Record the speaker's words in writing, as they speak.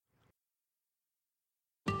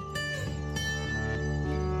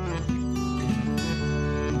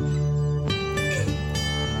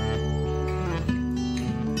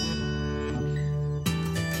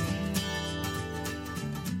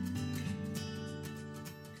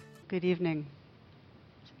Good evening.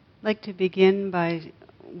 I'd like to begin by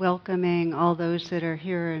welcoming all those that are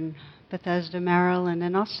here in Bethesda, Maryland,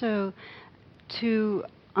 and also to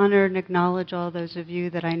honor and acknowledge all those of you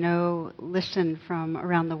that I know listen from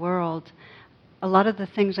around the world. A lot of the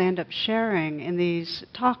things I end up sharing in these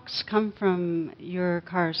talks come from your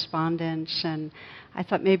correspondence, and I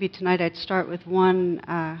thought maybe tonight I'd start with one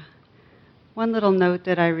little note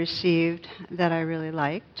that I received that I really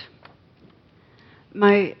liked.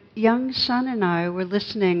 My young son and I were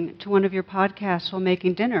listening to one of your podcasts while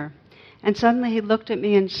making dinner, and suddenly he looked at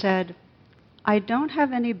me and said, "I don't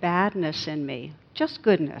have any badness in me, just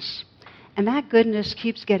goodness. And that goodness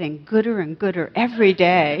keeps getting gooder and gooder every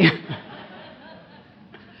day."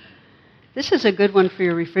 This is a good one for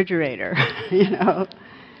your refrigerator, you know.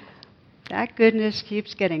 That goodness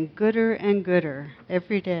keeps getting gooder and gooder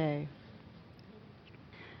every day.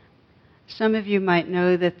 Some of you might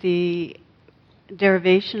know that the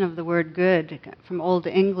derivation of the word good from Old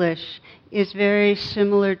English is very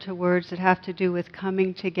similar to words that have to do with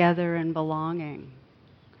coming together and belonging.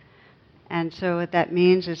 And so what that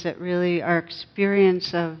means is that really our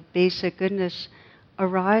experience of basic goodness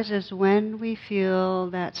arises when we feel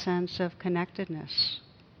that sense of connectedness.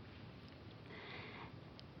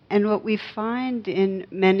 And what we find in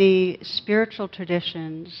many spiritual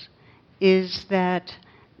traditions is that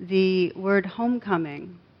the word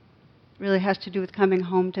homecoming really has to do with coming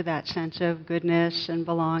home to that sense of goodness and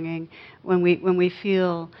belonging when we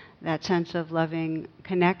feel that sense of loving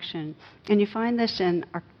connection. And you find this in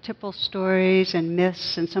archetypal stories and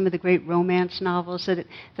myths and some of the great romance novels, that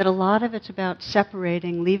a lot of it's about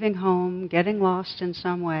separating, leaving home, getting lost in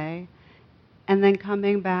some way, and then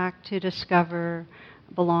coming back to discover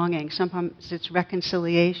belonging. Sometimes it's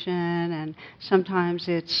reconciliation, and sometimes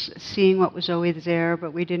it's seeing what was always there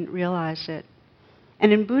but we didn't realize it.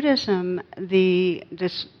 And in Buddhism,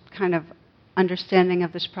 this kind of understanding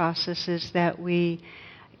of this process is that we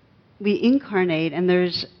incarnate, and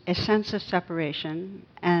there's a sense of separation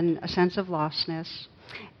and a sense of lostness,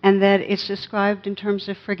 and that it's described in terms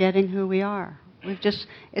of forgetting who we are.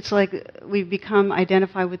 It's like we've become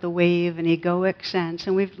identified with the wave, an egoic sense,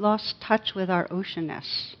 and we've lost touch with our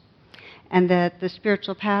oceanness. And that the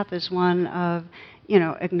spiritual path is one of,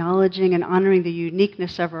 acknowledging and honoring the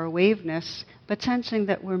uniqueness of our waveness, but sensing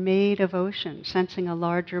that we're made of ocean, sensing a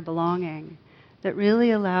larger belonging that really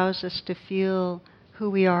allows us to feel who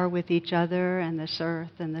we are with each other and this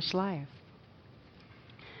earth and this life.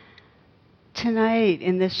 Tonight,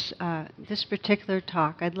 in this particular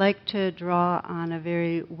talk, I'd like to draw on a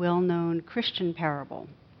very well-known Christian parable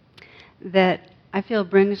that I feel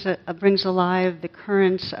brings alive the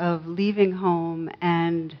currents of leaving home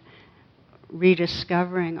and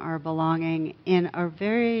rediscovering our belonging in a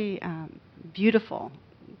very beautiful,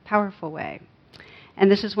 powerful way.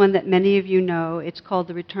 And this is one that many of you know. It's called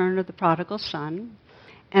The Return of the Prodigal Son.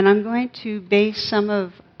 And I'm going to base some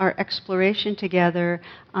of our exploration together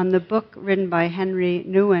on the book written by Henry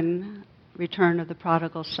Nouwen, Return of the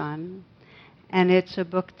Prodigal Son. And it's a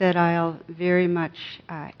book that I'll very much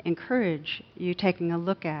encourage you taking a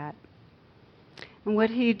look at. And what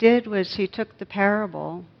he did was he took the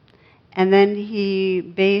parable and then he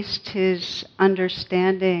based his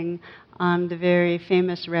understanding on the very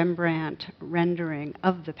famous Rembrandt rendering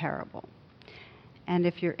of the parable. And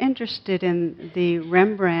if you're interested in the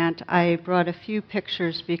Rembrandt, I brought a few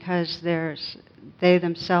pictures because they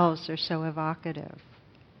themselves are so evocative.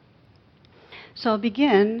 So I'll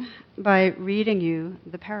begin by reading you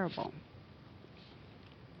the parable.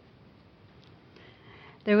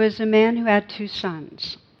 There was a man who had 2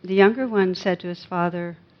 sons. The younger one said to his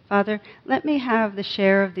father, "Father, let me have the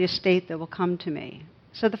share of the estate that will come to me."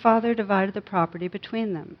 So the father divided the property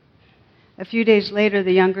between them. A few days later,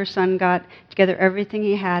 the younger son got together everything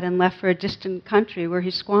he had and left for a distant country where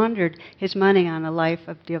he squandered his money on a life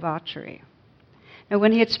of debauchery. Now,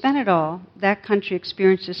 when he had spent it all, that country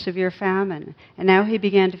experienced a severe famine, and now he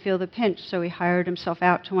began to feel the pinch, so he hired himself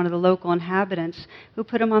out to one of the local inhabitants who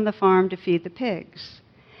put him on the farm to feed the pigs.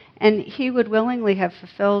 And he would willingly have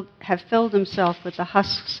filled himself with the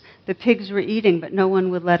husks the pigs were eating, but no one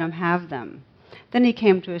would let him have them. Then he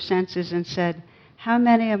came to his senses and said, "How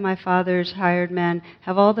many of my father's hired men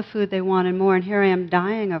have all the food they want and more, and here I am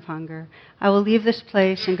dying of hunger? I will leave this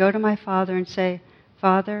place and go to my father and say,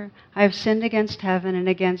 'Father, I have sinned against heaven and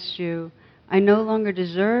against you. I no longer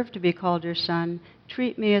deserve to be called your son.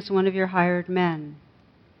 Treat me as one of your hired men.'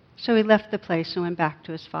 So he left the place and went back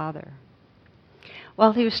to his father.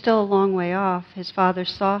 While he was still a long way off, his father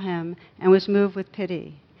saw him and was moved with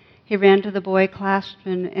pity. He ran to the boy, clasped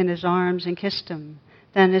him in his arms, and kissed him.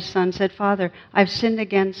 Then his son said, 'Father, I've sinned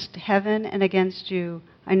against heaven and against you.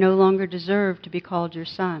 I no longer deserve to be called your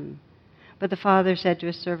son." But the father said to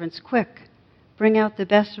his servants, "Quick, bring out the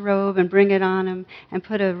best robe and bring it on him, and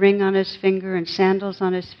put a ring on his finger and sandals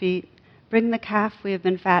on his feet. Bring the calf we have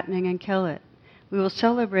been fattening and kill it. We will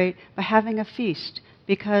celebrate by having a feast,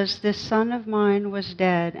 because this son of mine was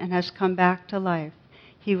dead and has come back to life.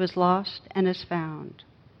 He was lost and is found."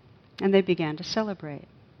 And they began to celebrate.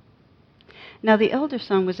 Now the elder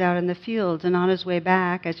son was out in the fields, and on his way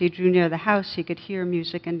back, as he drew near the house, he could hear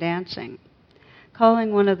music and dancing.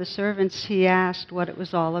 Calling one of the servants, he asked what it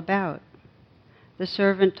was all about. The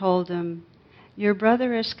servant told him, "Your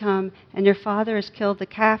brother has come, and your father has killed the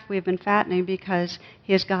calf we have been fattening because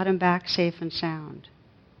he has got him back safe and sound."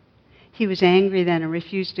 He was angry then and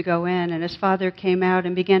refused to go in, and his father came out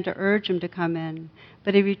and began to urge him to come in.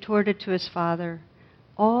 But he retorted to his father,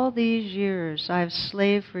 "All these years I have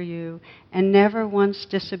slaved for you and never once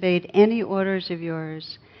disobeyed any orders of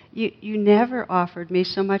yours. You never offered me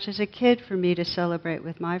so much as a kid for me to celebrate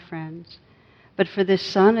with my friends. But for this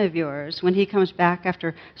son of yours, when he comes back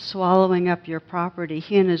after swallowing up your property,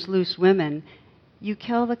 he and his loose women, you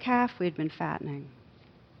kill the calf we'd been fattening."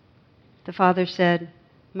 The father said,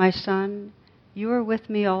 "My son, you are with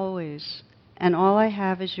me always, and all I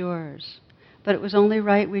have is yours. But it was only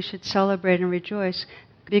right we should celebrate and rejoice,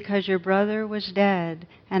 because your brother was dead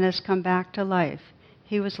and has come back to life.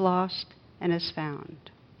 He was lost and is found."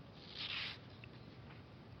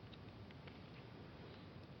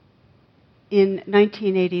 In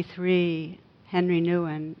 1983, Henry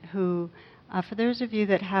Nouwen, who, for those of you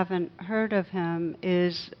that haven't heard of him,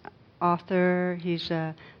 is author, he's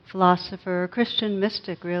a philosopher, a Christian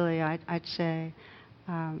mystic, really, I'd say.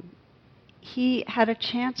 He had a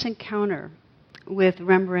chance encounter with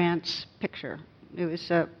Rembrandt's picture. It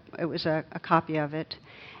was a copy of it,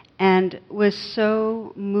 and was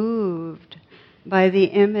so moved by the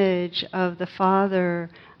image of the father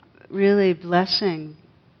really blessing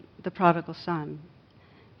the prodigal son.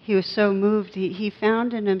 He was so moved, he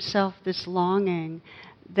found in himself this longing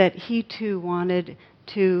that he too wanted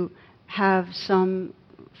to have some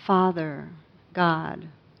father, God,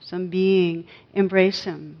 some being, embrace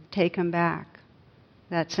him, take him back.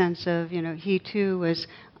 That sense of, he too was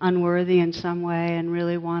unworthy in some way and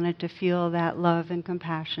really wanted to feel that love and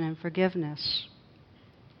compassion and forgiveness.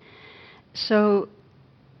 So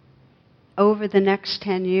over the next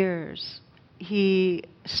 10 years, he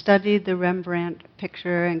studied the Rembrandt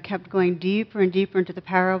picture and kept going deeper and deeper into the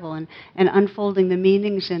parable and unfolding the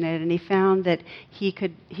meanings in it. And he found that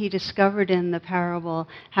he discovered in the parable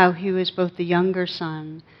how he was both the younger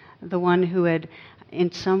son, the one who had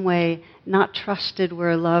in some way not trusted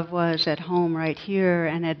where love was at home right here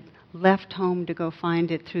and had left home to go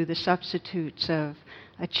find it through the substitutes of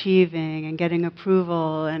achieving and getting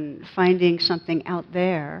approval and finding something out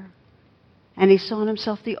there. And he saw in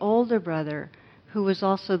himself the older brother, who was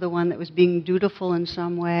also the one that was being dutiful in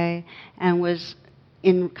some way and was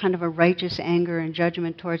in kind of a righteous anger and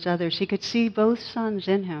judgment towards others. He could see both sons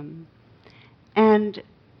in him. And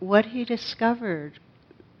what he discovered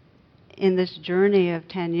in this journey of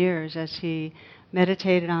 10 years as he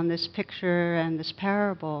meditated on this picture and this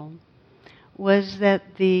parable was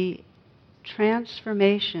that the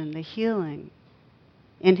transformation, the healing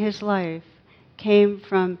in his life came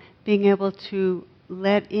from being able to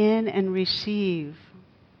let in and receive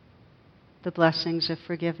the blessings of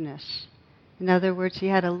forgiveness. In other words, he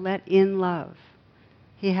had to let in love.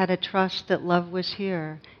 He had to trust that love was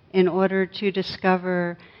here in order to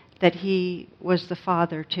discover that he was the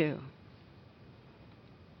father too.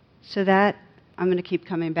 So that, I'm going to keep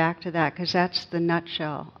coming back to that because that's the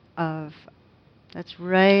nutshell of, that's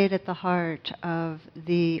right at the heart of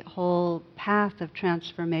the whole path of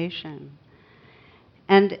transformation.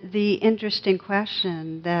 And the interesting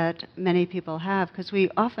question that many people have, because we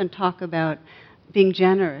often talk about being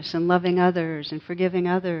generous and loving others and forgiving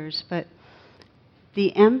others, but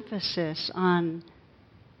the emphasis on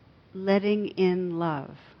letting in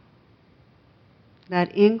love,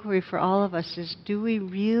 that inquiry for all of us is, do we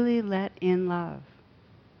really let in love?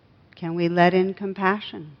 Can we let in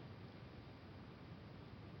compassion?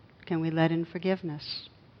 Can we let in forgiveness?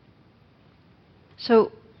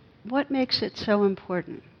 So, what makes it so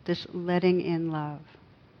important, this letting in love?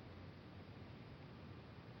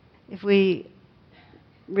 If we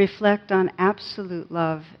reflect on absolute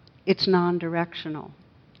love, it's non-directional.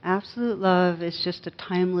 Absolute love is just a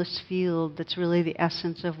timeless field that's really the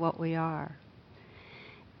essence of what we are.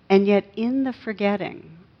 And yet in the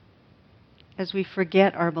forgetting, as we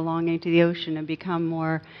forget our belonging to the ocean and become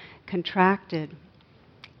more contracted,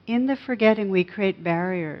 in the forgetting we create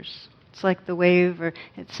barriers It's like the wave, or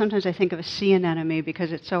sometimes I think of a sea anemone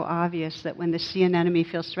because it's so obvious that when the sea anemone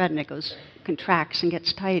feels threatened, it contracts and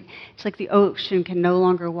gets tight. It's like the ocean can no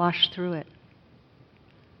longer wash through it.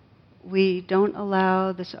 We don't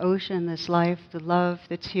allow this ocean, this life, the love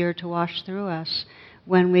that's here to wash through us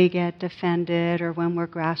when we get defended or when we're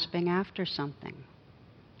grasping after something.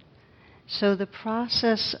 So the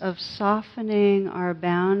process of softening our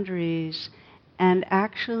boundaries and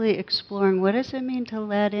actually exploring what does it mean to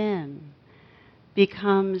let in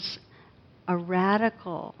becomes a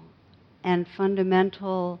radical and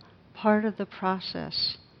fundamental part of the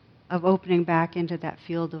process of opening back into that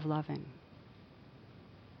field of loving.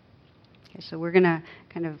 Okay, so we're going to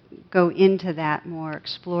kind of go into that more,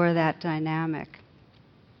 explore that dynamic.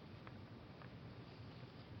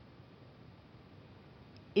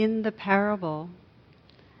 In the parable,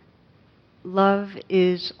 love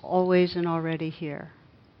is always and already here.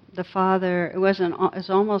 The father, it's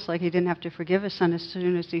almost like he didn't have to forgive his son. As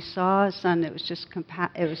soon as he saw his son, it was just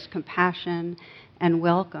it was compassion and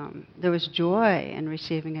welcome. There was joy in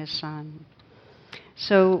receiving his son.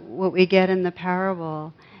 So what we get in the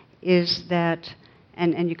parable is that,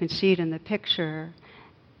 and you can see it in the picture,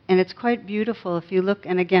 and it's quite beautiful if you look,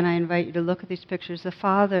 and again I invite you to look at these pictures.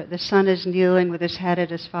 The son is kneeling with his head at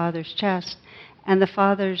his father's chest, and the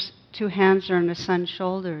father's two hands are on his son's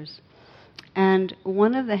shoulders. And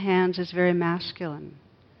one of the hands is very masculine,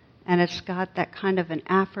 and it's got that kind of an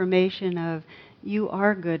affirmation of, you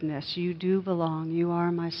are goodness, you do belong, you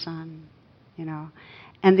are my son, you know.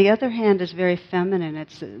 And the other hand is very feminine.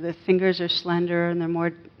 The fingers are slender and they're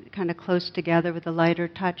more kind of close together with a lighter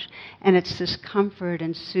touch. And it's this comfort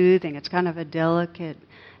and soothing. It's kind of a delicate,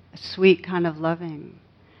 sweet kind of loving.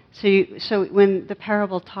 So when the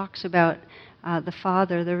parable talks about the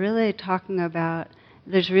father, they're really talking about,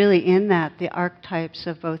 there's really in that the archetypes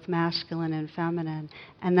of both masculine and feminine.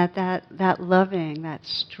 And that loving, that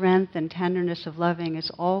strength and tenderness of loving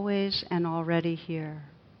is always and already here.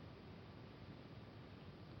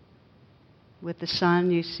 With the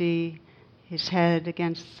son, you see his head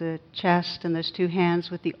against the chest and those two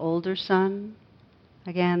hands with the older son.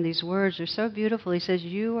 Again, these words are so beautiful. He says,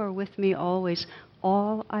 you are with me always.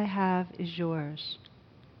 All I have is yours.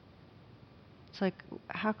 It's like,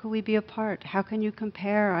 how can we be apart? How can you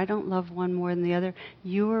compare? I don't love one more than the other.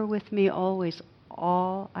 You are with me always.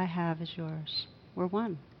 All I have is yours. We're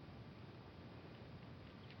one.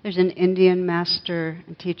 There's an Indian master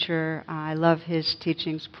and teacher. I love his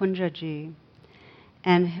teachings, Punjaji.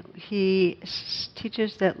 And he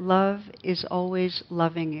teaches that love is always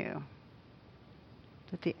loving you.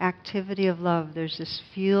 That the activity of love, there's this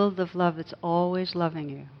field of love that's always loving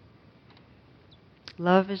you.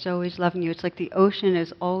 Love is always loving you. It's like the ocean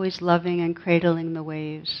is always loving and cradling the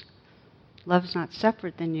waves. Love's not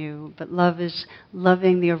separate than you, but love is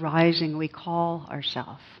loving the arising we call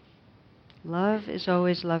ourselves. Love is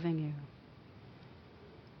always loving you.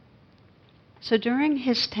 So during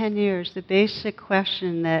his 10 years, the basic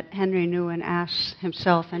question that Henry Nouwen asks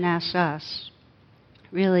himself and asks us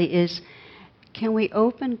really is, can we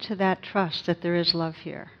open to that trust that there is love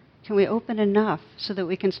here? Can we open enough so that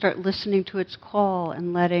we can start listening to its call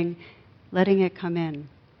and letting it come in,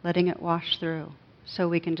 letting it wash through, so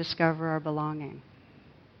we can discover our belonging?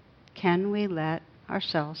 Can we let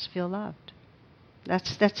ourselves feel loved?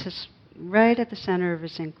 That's his, right at the center of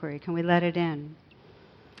his inquiry. Can we let it in?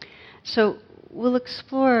 So we'll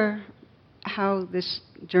explore how this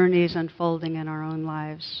journey is unfolding in our own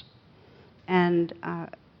lives. And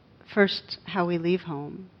first, how we leave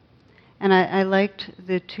home. And I liked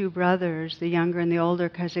the two brothers, the younger and the older,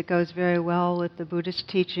 because it goes very well with the Buddhist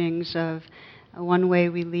teachings of one way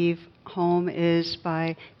we leave home is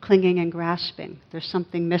by clinging and grasping. There's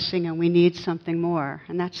something missing and we need something more.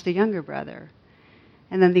 And that's the younger brother.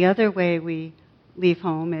 And then the other way we leave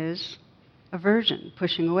home is aversion,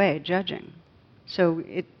 pushing away, judging. So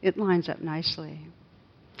it lines up nicely.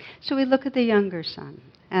 So we look at the younger son,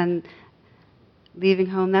 and leaving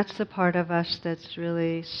home, that's the part of us that's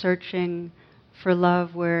really searching for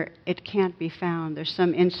love where it can't be found. There's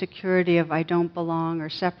some insecurity of I don't belong, or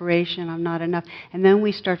separation, I'm not enough. And then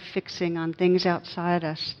we start fixing on things outside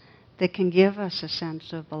us that can give us a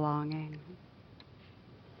sense of belonging.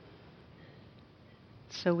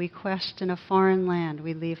 So we quest in a foreign land,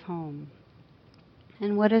 we leave home.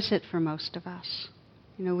 And what is it for most of us?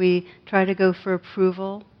 You know, we try to go for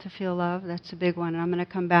approval to feel love. That's a big one. And I'm going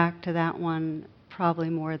to come back to that one probably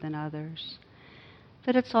more than others.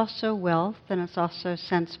 But it's also wealth, and it's also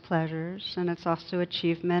sense pleasures, and it's also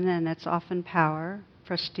achievement, and it's often power,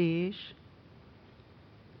 prestige.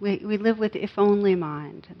 We live with if-only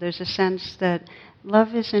mind. There's a sense that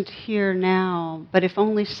love isn't here now, but if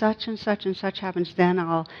only such and such and such happens, then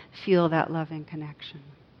I'll feel that loving connection.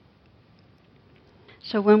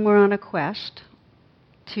 So when we're on a quest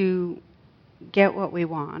to get what we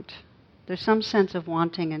want, there's some sense of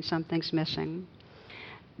wanting and something's missing.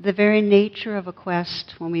 The very nature of a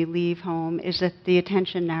quest when we leave home is that the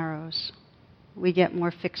attention narrows. We get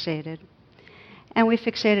more fixated. And we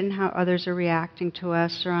fixate on how others are reacting to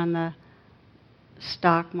us, or on the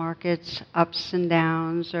stock market's ups and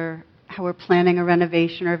downs, or how we're planning a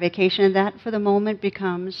renovation or a vacation. And that, for the moment,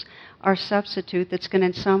 becomes our substitute that's going to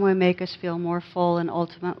in some way make us feel more full and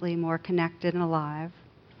ultimately more connected and alive.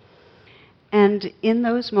 And in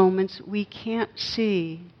those moments, we can't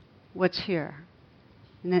see what's here.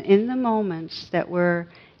 And in the moments that we're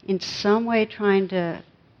in some way trying to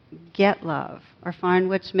get love, or find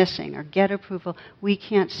what's missing, or get approval, we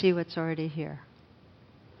can't see what's already here.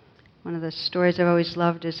 One of the stories I've always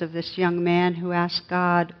loved is of this young man who asked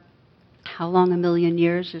God how long 1,000,000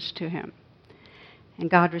 years is to him. And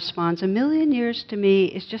God responds, 1,000,000 years to me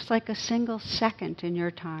is just like a single second in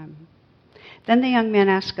your time. Then the young man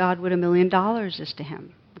asks God what $1,000,000 is to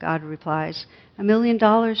him. God replies,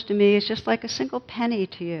 $1,000,000 to me is just like a single penny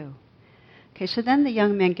to you. Okay, so then the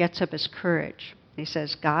young man gets up his courage. He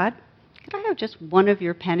says, God, could I have just one of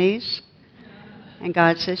your pennies? And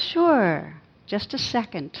God says, sure, just a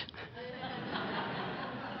second.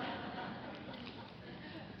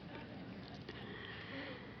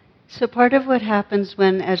 So part of what happens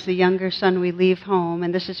when, as the younger son, we leave home,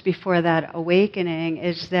 and this is before that awakening,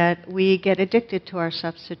 is that we get addicted to our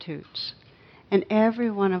substitutes. And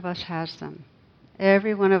every one of us has them.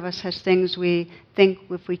 Every one of us has things we think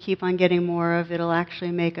if we keep on getting more of, it'll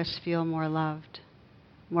actually make us feel more loved,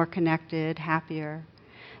 more connected, happier.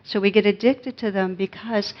 So we get addicted to them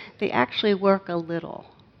because they actually work a little.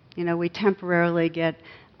 You know, we temporarily get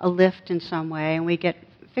a lift in some way, and we get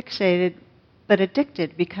fixated but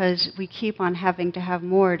addicted because we keep on having to have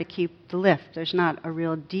more to keep the lift. There's not a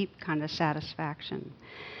real deep kind of satisfaction.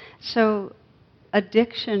 So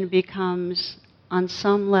addiction becomes, on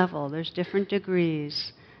some level, there's different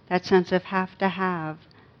degrees, that sense of have to have.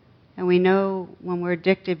 And we know when we're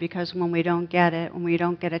addicted because when we don't get it, when we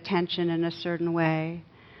don't get attention in a certain way,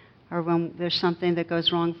 or when there's something that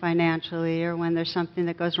goes wrong financially, or when there's something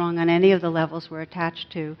that goes wrong on any of the levels we're attached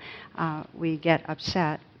to, we get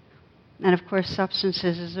upset. And of course,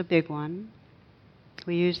 substances is a big one.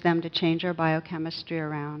 We use them to change our biochemistry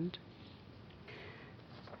around.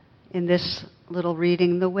 In this little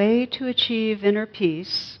reading, the way to achieve inner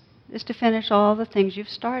peace is to finish all the things you've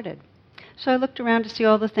started. So I looked around to see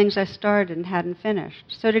all the things I started and hadn't finished.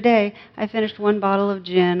 So today, I finished 1 bottle of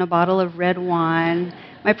gin, a bottle of red wine,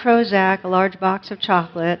 my Prozac, a large box of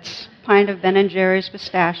chocolates, a pint of Ben & Jerry's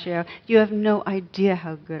pistachio. You have no idea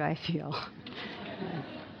how good I feel.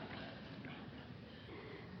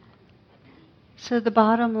 So the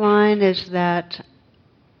bottom line is that,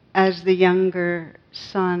 as the younger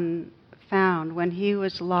son found, when he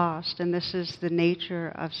was lost, and this is the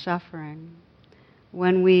nature of suffering,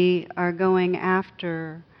 when we are going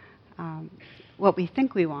after what we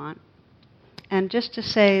think we want. And just to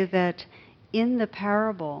say that in the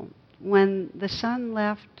parable, when the son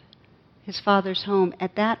left his father's home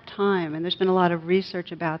at that time, and there's been a lot of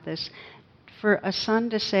research about this, for a son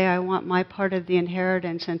to say, I want my part of the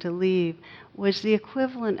inheritance and to leave, was the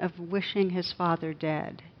equivalent of wishing his father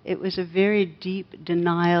dead. It was a very deep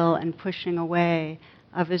denial and pushing away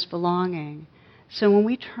of his belonging. So when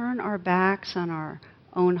we turn our backs on our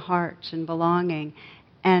own hearts and belonging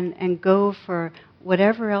and go for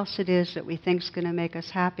whatever else it is that we think is going to make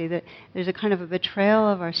us happy, that there's a kind of a betrayal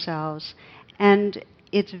of ourselves. And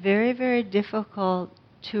it's very, very difficult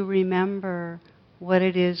to remember what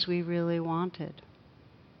it is we really wanted.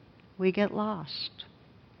 We get lost.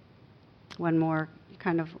 One more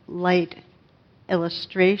kind of light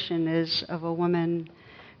illustration is of a woman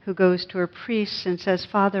who goes to her priest and says,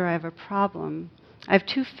 Father, I have a problem. I have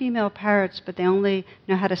 2 female parrots, but they only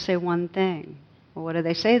know how to say one thing. Well, what do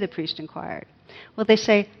they say? The priest inquired. Well, they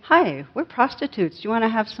say, hi, we're prostitutes. Do you want to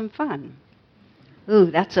have some fun?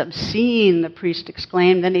 Ooh, that's obscene, the priest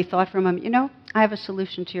exclaimed. Then he thought for a moment, I have a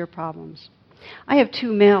solution to your problems. I have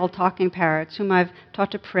 2 male talking parrots whom I've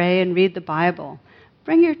taught to pray and read the Bible.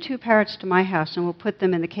 Bring your 2 parrots to my house and we'll put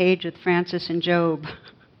them in the cage with Francis and Job.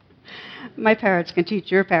 My parrots can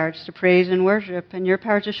teach your parrots to praise and worship, and your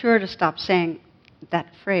parrots are sure to stop saying that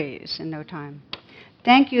phrase in no time.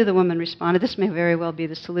 Thank you, the woman responded. This may very well be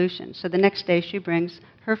the solution. So the next day she brings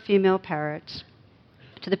her female parrots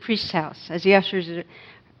to the priest's house. As he ushers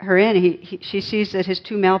her in, she sees that his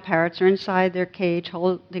two male parrots are inside their cage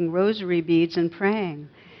holding rosary beads and praying.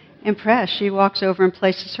 Impressed, she walks over and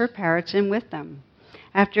places her parrots in with them.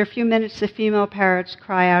 After a few minutes, the female parrots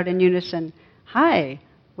cry out in unison, "Hi,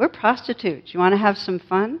 we're prostitutes. You want to have some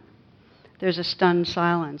fun?" There's a stunned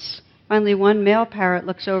silence. Finally, one male parrot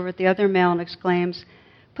looks over at the other male and exclaims,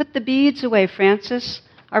 "Put the beads away, Francis.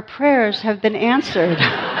 Our prayers have been answered."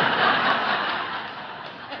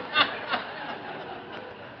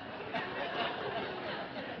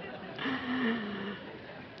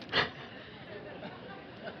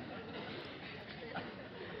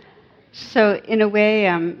 So in a way,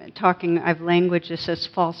 I've languaged this as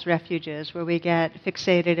false refuges, where we get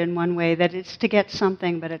fixated in one way, that it's to get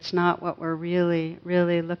something, but it's not what we're really,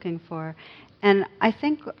 really looking for. And I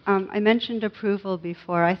think, I mentioned approval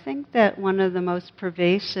before. I think that one of the most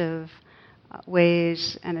pervasive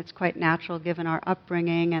ways, and it's quite natural given our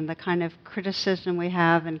upbringing and the kind of criticism we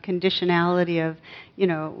have and conditionality of,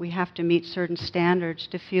 we have to meet certain standards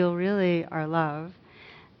to feel really our love,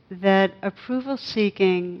 that approval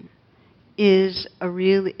seeking is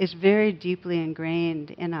very deeply ingrained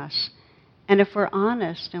in us. And if we're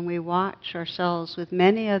honest and we watch ourselves with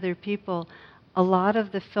many other people, a lot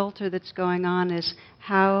of the filter that's going on is,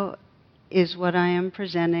 how is what I am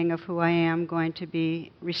presenting of who I am going to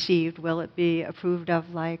be received? Will it be approved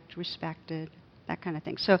of, liked, respected? That kind of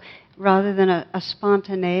thing. So rather than a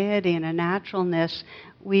spontaneity and a naturalness,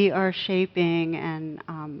 we are shaping and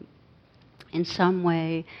in some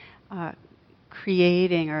way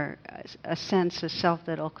creating or a sense of self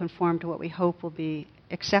that will conform to what we hope will be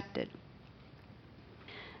accepted.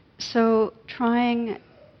 So trying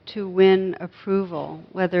to win approval,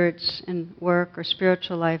 whether it's in work or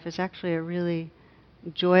spiritual life, is actually a really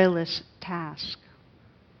joyless task.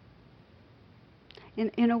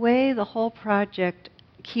 In a way, the whole project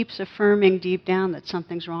keeps affirming deep down that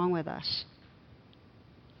something's wrong with us.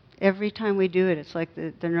 Every time we do it, it's like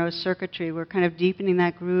the neurocircuitry. We're kind of deepening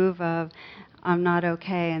that groove of, I'm not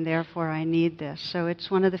okay, and therefore I need this. So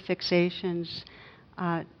it's one of the fixations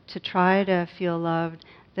to try to feel loved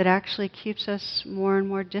that actually keeps us more and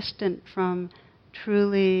more distant from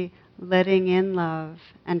truly letting in love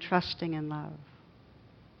and trusting in love.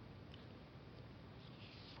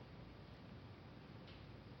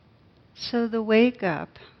 So the wake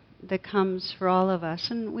up that comes for all of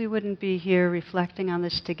us, and we wouldn't be here reflecting on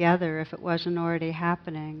this together if it wasn't already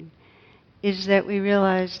happening, is that we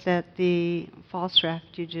realize that the false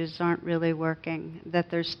refuges aren't really working, that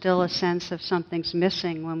there's still a sense of something's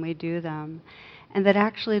missing when we do them, and that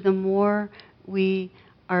actually the more we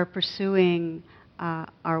are pursuing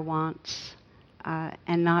our wants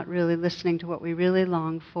and not really listening to what we really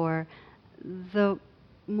long for, the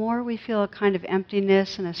more we feel a kind of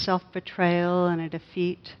emptiness and a self-betrayal and a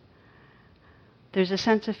defeat. There's a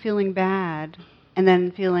sense of feeling bad and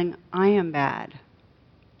then feeling, I am bad.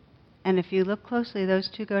 And if you look closely, those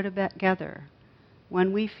two go together.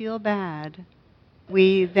 When we feel bad,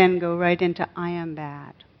 we then go right into I am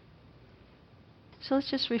bad. So let's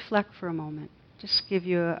just reflect for a moment. Just give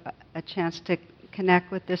you a chance to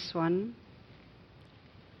connect with this one.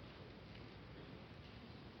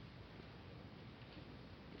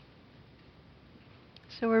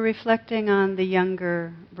 So we're reflecting on the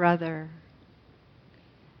younger brother.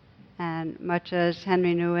 And much as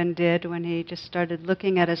Henry Nouwen did when he just started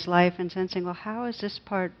looking at his life and sensing, well, how is this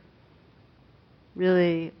part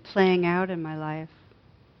really playing out in my life?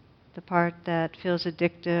 The part that feels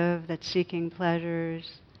addictive, that's seeking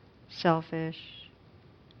pleasures, selfish.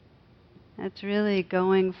 It's really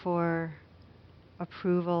going for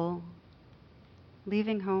approval,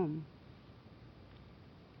 leaving home.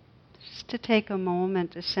 Just to take a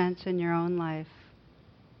moment to sense in your own life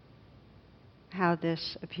how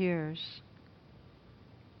this appears.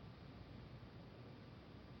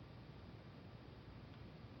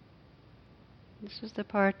 This is the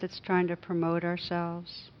part that's trying to promote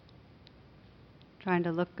ourselves, trying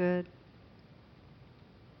to look good,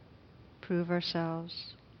 prove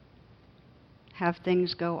ourselves, have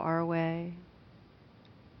things go our way,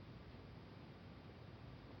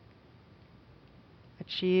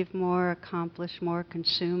 achieve more, accomplish more,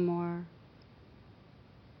 consume more.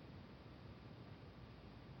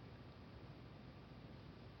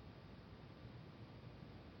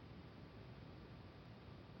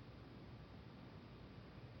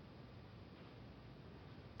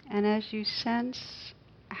 And as you sense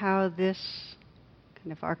how this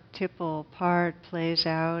kind of archetypal part plays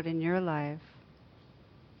out in your life,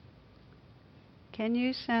 can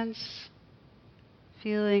you sense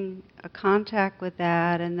feeling a contact with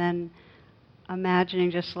that and then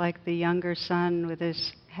imagining just like the younger son with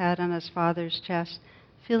his head on his father's chest,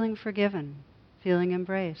 feeling forgiven, feeling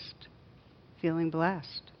embraced, feeling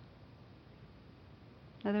blessed.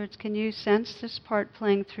 In other words, can you sense this part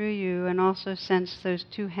playing through you and also sense those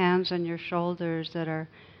two hands on your shoulders that are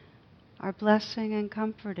blessing and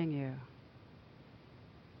comforting you?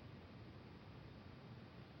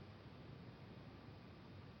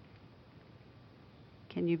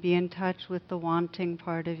 Can you be in touch with the wanting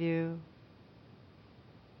part of you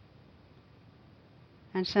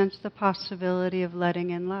and sense the possibility of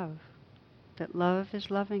letting in love, that love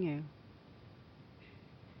is loving you?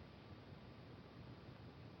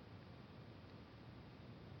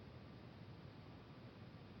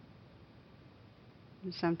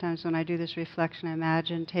 And sometimes when I do this reflection, I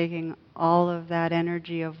imagine taking all of that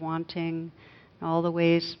energy of wanting, all the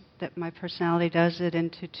ways that my personality does it,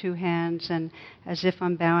 into two hands, and as if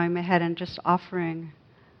I'm bowing my head and just offering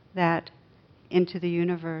that into the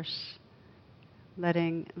universe,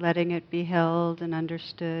 letting it be held and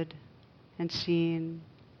understood and seen,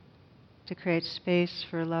 to create space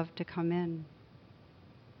for love to come in.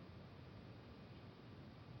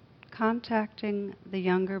 Contacting the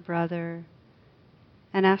younger brother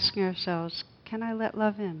and asking ourselves, can I let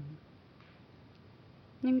love in?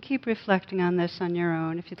 You can keep reflecting on this on your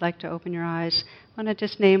own. If you'd like to open your eyes, I want to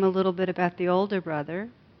just name a little bit about the older brother.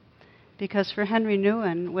 Because for Henry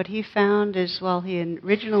Nouwen, what he found is, while he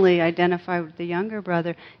originally identified with the younger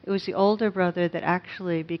brother, it was the older brother that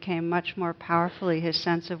actually became much more powerfully his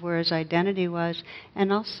sense of where his identity was,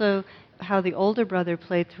 and also how the older brother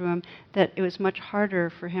played through him, that it was much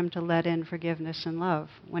harder for him to let in forgiveness and love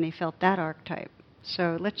when he felt that archetype.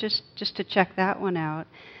 So let's just to check that one out.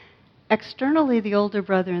 Externally, the older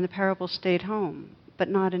brother in the parable stayed home, but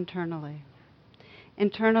not internally.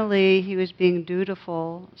 Internally, he was being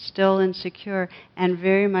dutiful, still insecure, and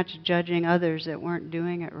very much judging others that weren't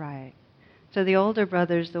doing it right. So the older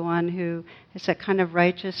brother is the one who has that kind of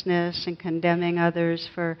righteousness and condemning others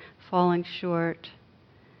for falling short.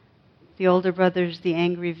 The older brother is the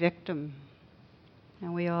angry victim.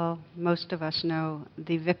 And most of us know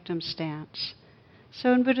the victim stance.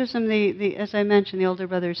 So in Buddhism, as I mentioned, the older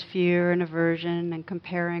brother is fear and aversion and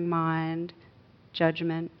comparing mind,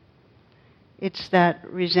 judgment. It's that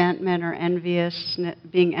resentment or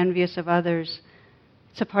being envious of others.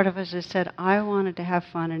 It's a part of us that said, I wanted to have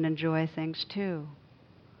fun and enjoy things too.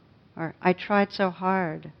 Or I tried so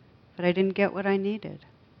hard, but I didn't get what I needed.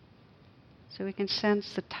 So we can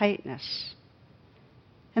sense the tightness.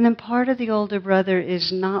 And then part of the older brother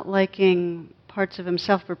is not liking parts of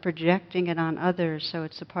himself but projecting it on others. So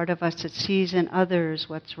it's the part of us that sees in others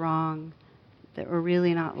what's wrong, that we're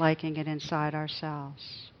really not liking it inside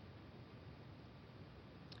ourselves.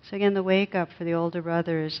 So again, the wake-up for the older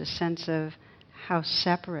brother is a sense of how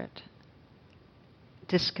separate,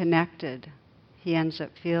 disconnected he ends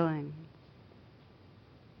up feeling.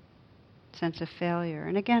 Sense of failure.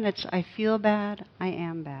 And again, it's I feel bad, I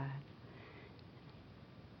am bad.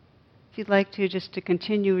 If you'd like to, just to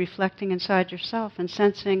continue reflecting inside yourself and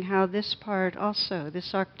sensing how this part also,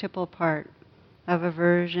 this archetypal part of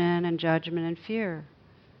aversion and judgment and fear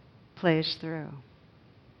plays through.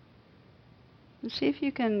 And see if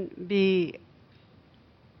you can be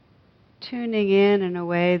tuning in a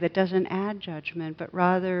way that doesn't add judgment, but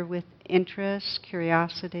rather with interest,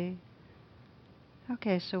 curiosity.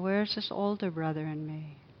 Okay, so where's this older brother in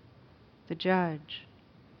me? The judge.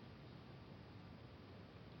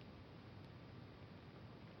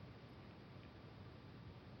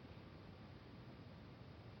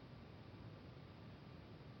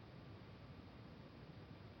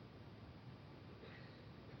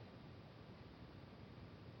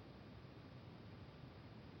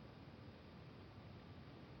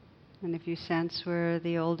 And if you sense where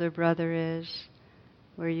the older brother is,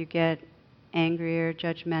 where you get angrier,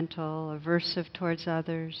 judgmental, aversive towards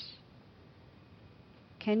others,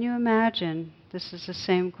 can you imagine, this is the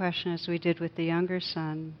same question as we did with the younger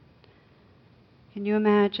son, can you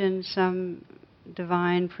imagine some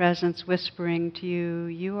divine presence whispering to you,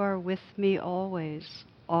 you are with me always,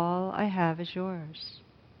 all I have is yours?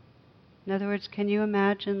 In other words, can you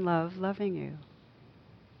imagine love loving you?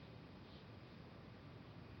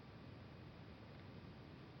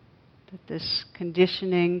 That this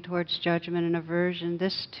conditioning towards judgment and aversion,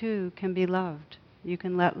 this too can be loved. You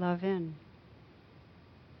can let love in.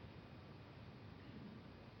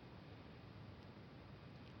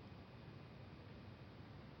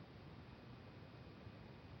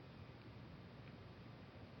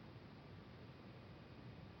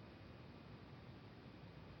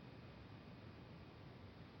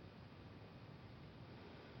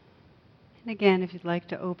 And again, if you'd like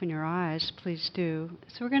to open your eyes, please do.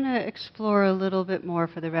 So we're going to explore a little bit more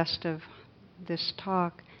for the rest of this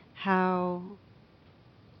talk how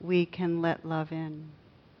we can let love in.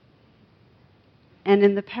 And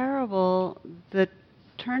in the parable, the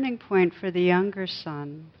turning point for the younger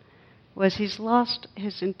son was he's lost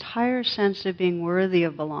his entire sense of being worthy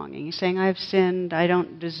of belonging. He's saying, I've sinned, I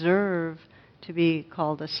don't deserve to be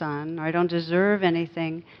called a son, or I don't deserve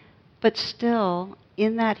anything. But still,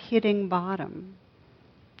 in that hitting bottom,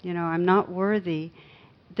 I'm not worthy,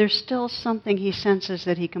 there's still something he senses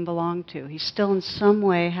that he can belong to. He still in some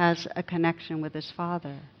way has a connection with his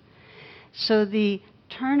father. So the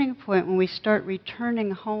turning point when we start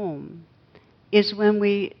returning home is when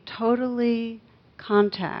we totally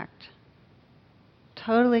contact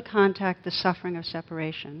the suffering of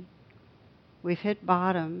separation. We've hit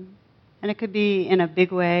bottom, and it could be in a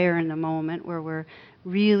big way or in the moment where we're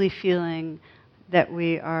really feeling that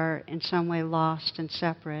we are in some way lost and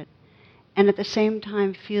separate, and at the same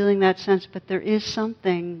time feeling that sense, but there is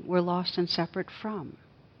something we're lost and separate from.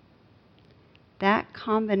 That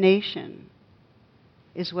combination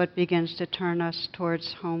is what begins to turn us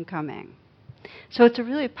towards homecoming. So it's a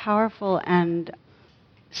really powerful and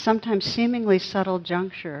sometimes seemingly subtle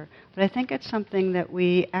juncture, but I think it's something that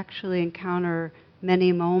we actually encounter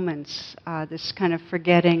many moments, this kind of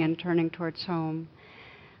forgetting and turning towards home.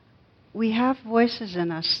 We have voices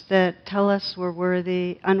in us that tell us we're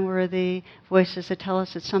worthy, unworthy, voices that tell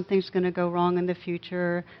us that something's going to go wrong in the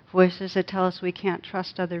future, voices that tell us we can't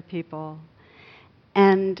trust other people.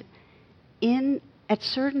 And at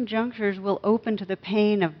certain junctures, we'll open to the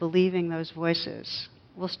pain of believing those voices.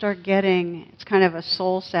 We'll start getting, it's kind of a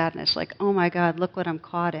soul sadness, like, oh my God, look what I'm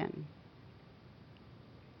caught in.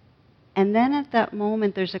 And then at that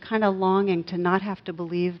moment, there's a kind of longing to not have to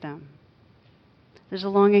believe them. There's a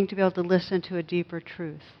longing to be able to listen to a deeper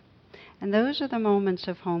truth. And those are the moments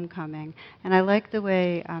of homecoming. And I like the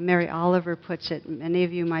way Mary Oliver puts it. Many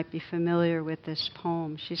of you might be familiar with this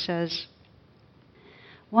poem. She says,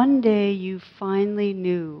 one day you finally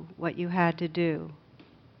knew what you had to do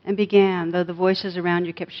and began, though the voices around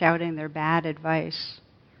you kept shouting their bad advice,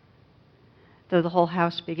 though the whole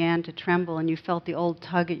house began to tremble and you felt the old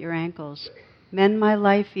tug at your ankles. Mend my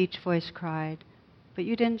life, each voice cried. But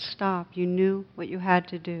you didn't stop. You knew what you had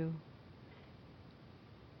to do.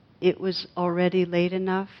 It was already late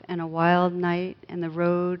enough and a wild night and the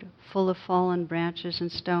road full of fallen branches and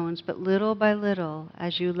stones. But little by little,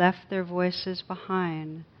 as you left their voices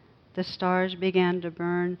behind, the stars began to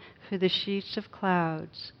burn through the sheets of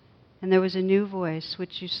clouds, and there was a new voice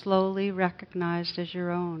which you slowly recognized as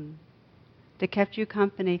your own, that kept you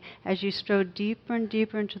company as you strode deeper and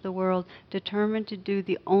deeper into the world, determined to do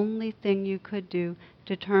the only thing you could do,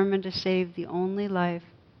 determined to save the only life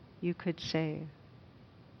you could save.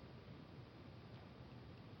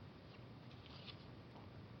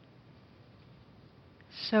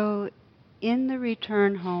 So in the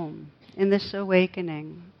return home, in this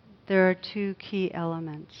awakening, there are two key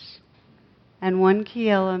elements. And one key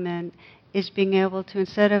element is being able to,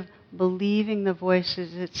 instead of believing the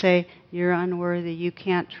voices that say, you're unworthy, you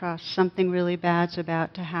can't trust, something really bad's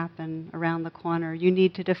about to happen around the corner, you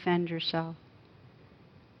need to defend yourself.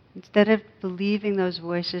 Instead of believing those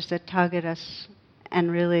voices that tug at us and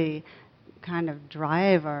really kind of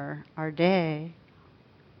drive our day,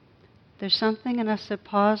 there's something in us that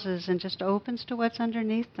pauses and just opens to what's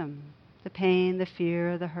underneath them, the pain, the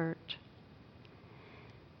fear, the hurt.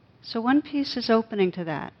 So one piece is opening to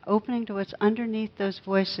that, opening to what's underneath those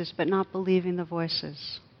voices, but not believing the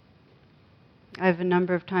voices. I've a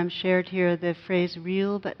number of times shared here the phrase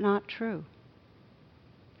real but not true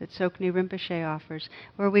that Tsoknyi Rinpoche offers,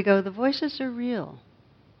 where we go, the voices are real,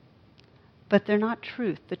 but they're not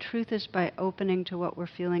truth. The truth is by opening to what we're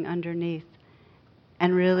feeling underneath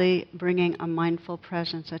and really bringing a mindful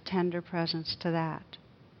presence, a tender presence to that.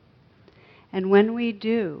 And when we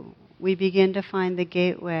do, we begin to find the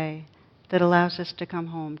gateway that allows us to come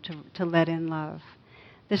home, to let in love.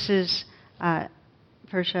 This is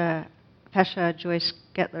Pesha Joyce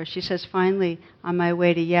Getler. She says, finally, on my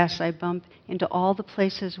way to yes, I bump into all the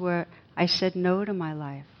places where I said no to my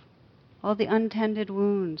life. All the untended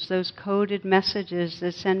wounds, those coded messages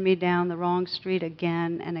that send me down the wrong street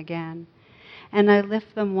again and again. And I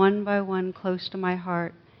lift them one by one close to my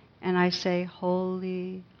heart, and I say,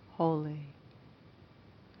 holy, holy.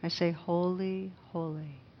 I say, holy,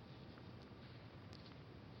 holy.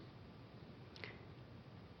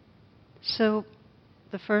 So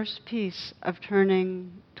the first piece of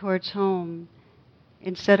turning towards home,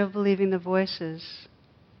 instead of believing the voices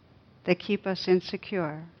that keep us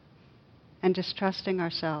insecure and distrusting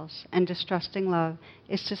ourselves and distrusting love,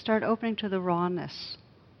 is to start opening to the rawness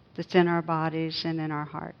that's in our bodies and in our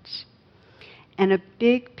hearts. And a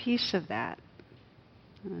big piece of that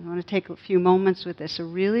I want to take a few moments with this. A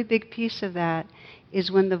really big piece of that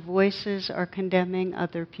is when the voices are condemning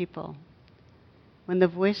other people. When the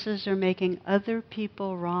voices are making other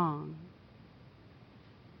people wrong.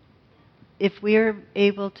 If we are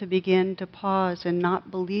able to begin to pause and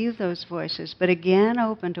not believe those voices, but again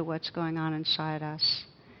open to what's going on inside us,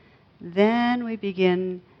 then we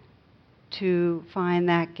begin to find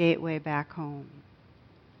that gateway back home.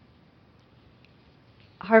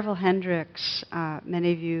 Harville Hendricks,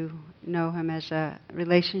 many of you know him as a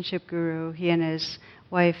relationship guru. He and his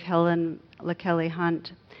wife, Helen LaKelly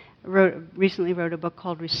Hunt, recently wrote a book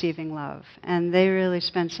called Receiving Love. And they really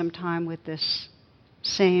spent some time with this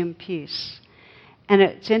same piece. And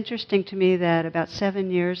it's interesting to me that about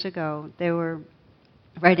 7 years ago, they were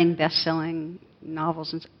writing best-selling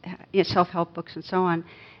novels and self-help books and so on.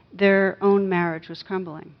 Their own marriage was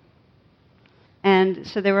crumbling. And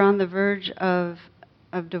so they were on the verge of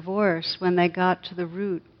divorce when they got to the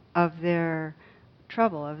root of their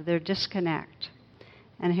trouble, of their disconnect.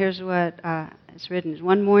 And here's what is written.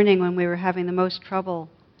 One morning when we were having the most trouble,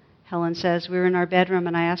 Helen says, we were in our bedroom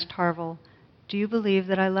and I asked Harville, "Do you believe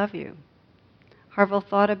that I love you?" Harville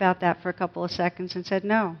thought about that for a couple of seconds and said,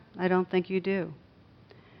 "No, I don't think you do."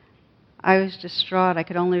 I was distraught. I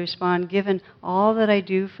could only respond, "Given all that I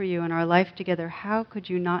do for you in our life together, how could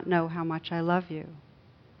you not know how much I love you?"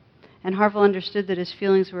 And Harville understood that his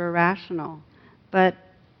feelings were irrational, but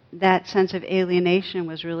that sense of alienation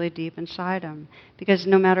was really deep inside him, because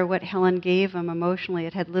no matter what Helen gave him emotionally,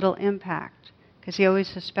 it had little impact, because he always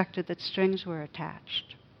suspected that strings were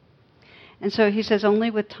attached. And so he says, only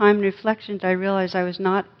with time and reflection did I realize I was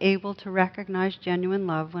not able to recognize genuine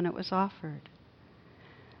love when it was offered.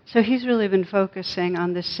 So he's really been focusing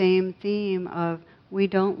on the same theme of we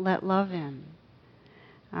don't let love in.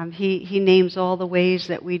 He names all the ways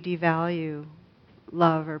that we devalue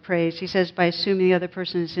love or praise. He says by assuming the other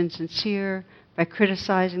person is insincere, by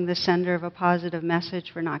criticizing the sender of a positive message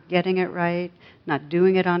for not getting it right, not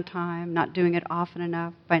doing it on time, not doing it often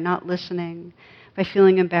enough, by not listening, by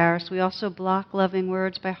feeling embarrassed. We also block loving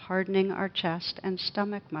words by hardening our chest and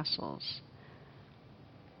stomach muscles.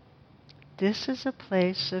 This is a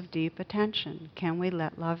place of deep attention. Can we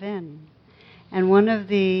let love in? And one of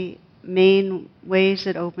the main ways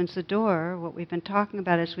that opens the door, what we've been talking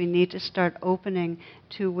about, is we need to start opening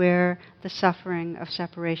to where the suffering of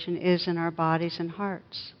separation is in our bodies and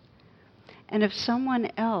hearts. And if someone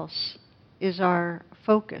else is our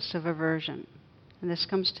focus of aversion, and this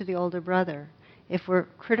comes to the older brother, if we're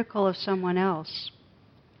critical of someone else,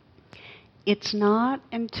 it's not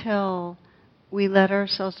until we let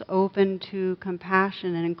ourselves open to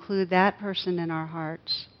compassion and include that person in our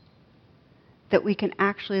hearts that we can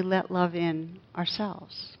actually let love in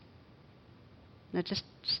ourselves. Now just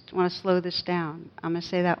want to slow this down. I'm going to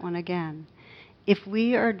say that one again. If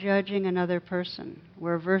we are judging another person,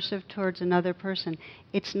 we're aversive towards another person,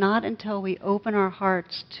 it's not until we open our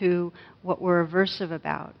hearts to what we're aversive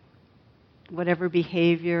about, whatever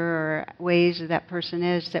behavior or ways that person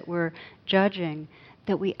is that we're judging,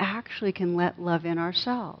 that we actually can let love in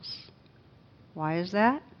ourselves. Why is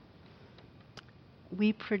that?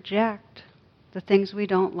 We project the things we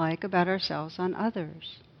don't like about ourselves on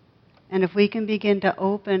others. And if we can begin to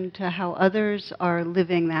open to how others are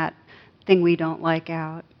living that thing we don't like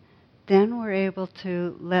out, then we're able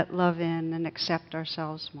to let love in and accept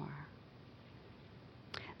ourselves more.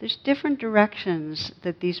 There's different directions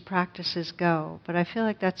that these practices go, but I feel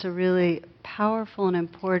like that's a really powerful and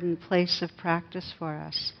important place of practice for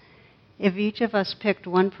us. If each of us picked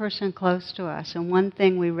one person close to us and one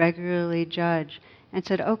thing we regularly judge and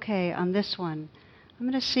said, okay, on this one, I'm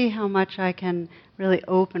going to see how much I can really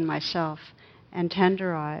open myself and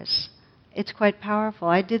tenderize. It's quite powerful.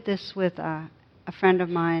 I did this with a friend of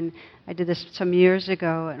mine. I did this some years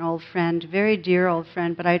ago, an old friend, very dear old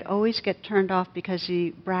friend, but I'd always get turned off because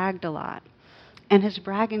he bragged a lot. And his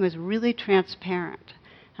bragging was really transparent.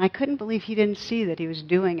 And I couldn't believe he didn't see that he was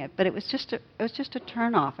doing it, but it was just a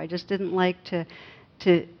turn off. I just didn't like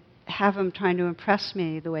to have him trying to impress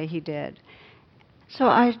me the way he did. So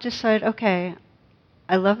I decided, okay,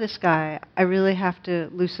 I love this guy. I really have to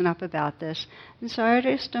loosen up about this. And so I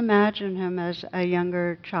just imagined him as a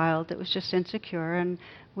younger child that was just insecure and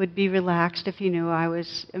would be relaxed if he knew I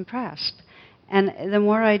was impressed. And the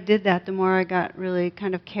more I did that, the more I got really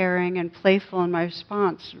kind of caring and playful in my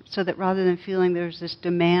response, so that rather than feeling there's this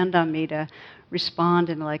demand on me to respond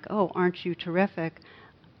and like, oh, aren't you terrific,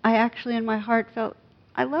 I actually in my heart felt,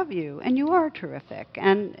 I love you, and you are terrific.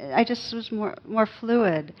 And I just was more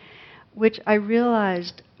fluid, which I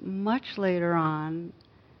realized much later on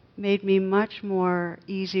made me much more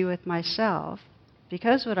easy with myself,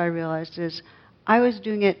 because what I realized is I was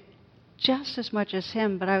doing it just as much as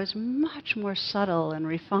him, but I was much more subtle and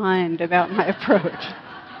refined about my approach.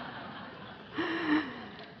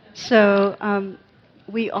 So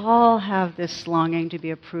we all have this longing to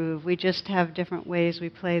be approved. We just have different ways we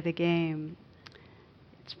play the game.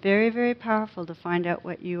 It's very, very powerful to find out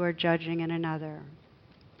what you are judging in another.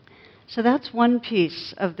 So that's one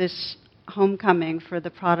piece of this homecoming for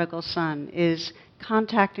the prodigal son, is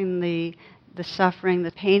contacting the suffering,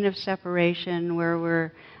 the pain of separation, where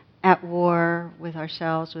we're at war with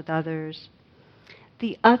ourselves, with others.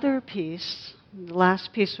 The other piece, the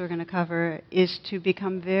last piece we're going to cover, is to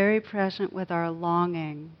become very present with our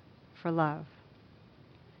longing for love,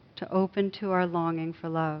 to open to our longing for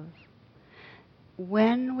love.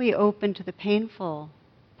 When we open to the painful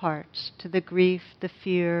parts, to the grief, the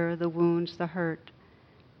fear, the wounds, the hurt,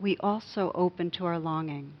 we also open to our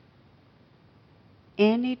longing.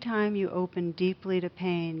 Anytime you open deeply to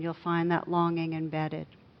pain, you'll find that longing embedded.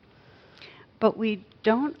 But we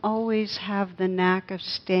don't always have the knack of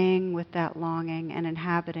staying with that longing and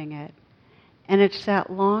inhabiting it. And it's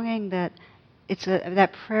that longing that,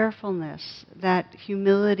 that prayerfulness, that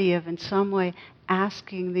humility of in some way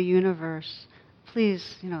asking the universe,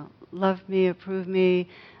 please, love me, approve me,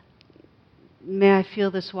 may I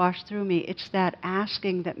feel this wash through me. It's that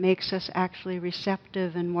asking that makes us actually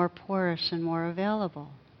receptive and more porous and more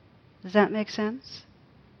available. Does that make sense?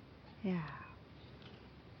 Yeah.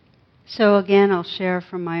 So again, I'll share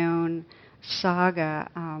from my own saga,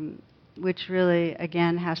 which really,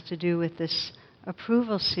 again, has to do with this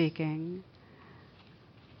approval seeking.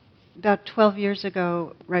 About 12 years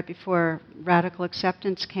ago, right before Radical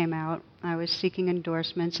Acceptance came out, I was seeking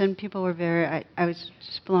endorsements, and people were I was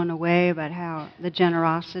just blown away about how the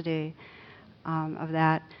generosity of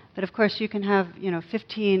that. But of course, you can have,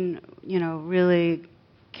 15, really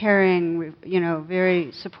caring,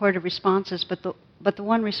 very supportive responses, but the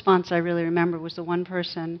one response I really remember was the one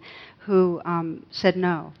person who said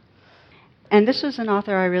no. And this was an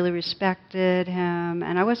author I really respected him,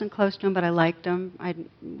 and I wasn't close to him, but I liked him.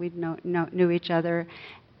 We knew each other.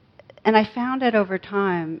 And I found out over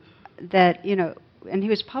time that, and he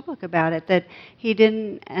was public about it, that he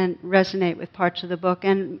didn't resonate with parts of the book.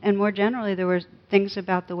 And more generally, there were things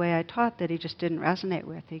about the way I taught that he just didn't resonate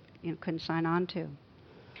with. He couldn't sign on to.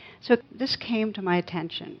 So this came to my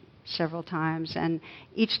attention several times, and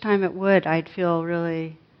each time it would, I'd feel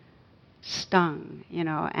really stung,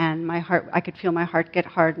 and my heart, I could feel my heart get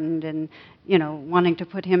hardened and, wanting to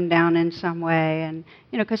put him down in some way, and,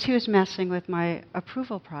 because he was messing with my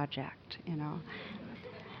approval project,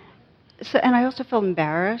 So, and I also felt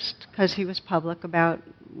embarrassed because he was public about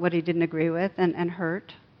what he didn't agree with and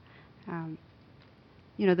hurt.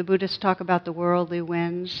 The Buddhists talk about the worldly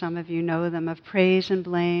winds, some of you know them, of praise and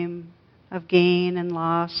blame, of gain and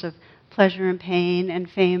loss, of pleasure and pain, and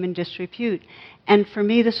fame and disrepute. And for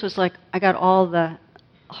me, this was like, I got all the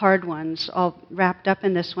hard ones all wrapped up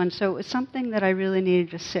in this one, so it was something that I really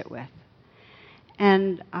needed to sit with.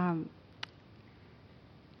 And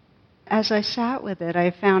as I sat with it,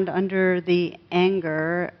 I found under the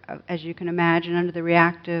anger, as you can imagine, under the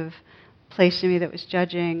reactive place in me that was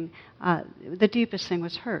judging, the deepest thing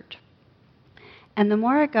was hurt. And the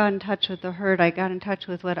more I got in touch with the hurt, I got in touch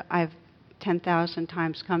with what I've 10,000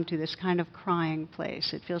 times come to, this kind of crying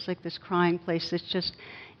place. It feels like this crying place that's just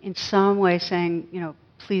in some way saying,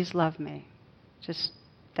 please love me. Just,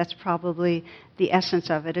 that's probably the essence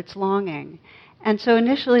of it. It's longing. And so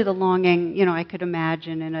initially the longing, I could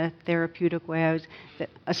imagine in a therapeutic way,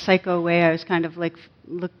 a psycho way, I was kind of like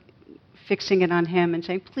fixing it on him and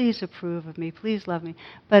saying, please approve of me, please love me.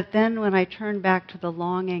 But then when I turned back to the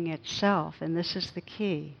longing itself, and this is the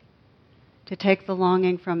key, to take the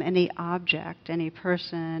longing from any object, any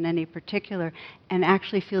person, any particular, and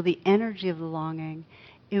actually feel the energy of the longing,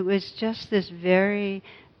 it was just this very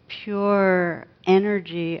pure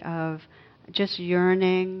energy of just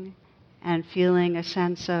yearning and feeling a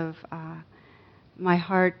sense of my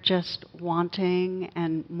heart just wanting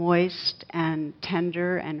and moist and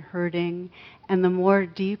tender and hurting. And the more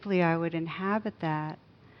deeply I would inhabit that,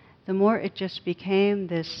 the more it just became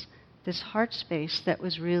this heart space that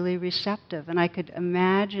was really receptive. And I could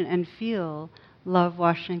imagine and feel love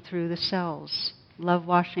washing through the cells, love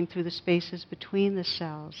washing through the spaces between the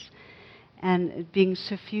cells, and being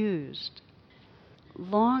suffused.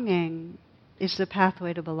 Longing is the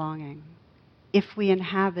pathway to belonging. If we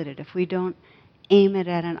inhabit it, if we don't aim it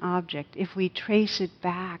at an object, if we trace it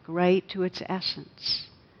back right to its essence,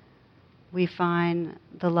 we find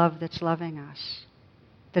the love that's loving us,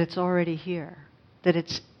 that it's already here, that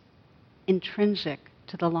it's intrinsic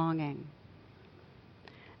to the longing.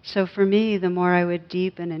 So for me, the more I would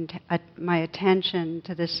deepen my attention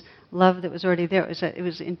to this love that was already there, it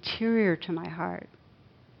was interior to my heart.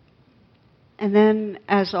 And then,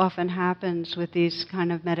 as often happens with these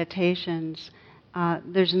kind of meditations,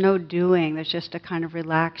 there's no doing, there's just a kind of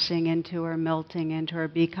relaxing into or melting into or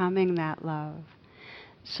becoming that love.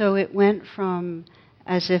 So it went from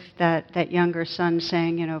as if that younger son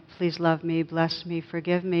saying, please love me, bless me,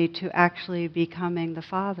 forgive me, to actually becoming the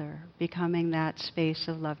Father, becoming that space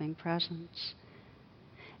of loving presence.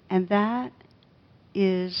 And that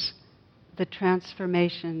is the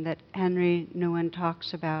transformation that Henry Nouwen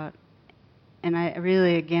talks about. And I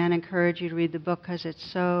really, again, encourage you to read the book because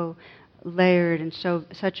it's so layered in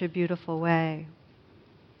such a beautiful way.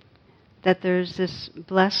 That there's this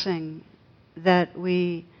blessing that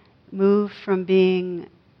we move from being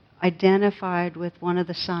identified with one of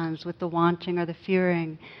the sons, with the wanting or the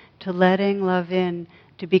fearing, to letting love in,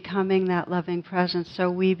 to becoming that loving presence, so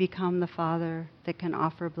we become the Father that can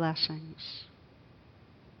offer blessings.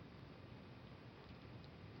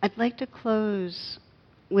 I'd like to close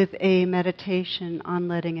with a meditation on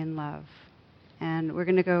letting in love. And we're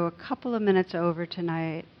going to go a couple of minutes over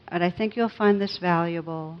tonight, and I think you'll find this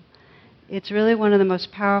valuable. It's really one of the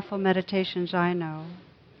most powerful meditations I know.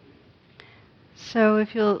 So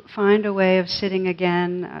if you'll find a way of sitting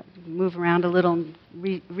again, move around a little,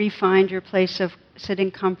 re-find your place of sitting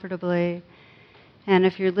comfortably. And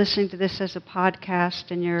if you're listening to this as a podcast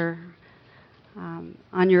and you're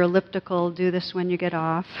on your elliptical, do this when you get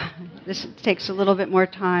off. This takes a little bit more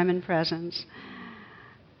time and presence.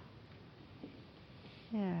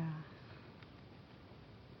 Yeah.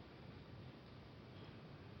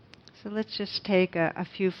 So let's just take a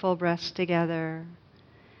few full breaths together.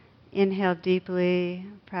 Inhale deeply,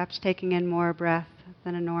 perhaps taking in more breath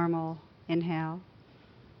than a normal inhale.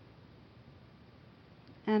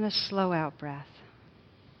 And a slow out breath.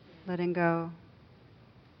 Letting go,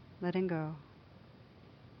 letting go.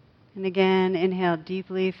 And again, inhale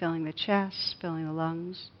deeply, filling the chest, filling the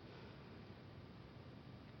lungs.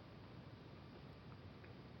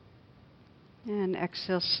 And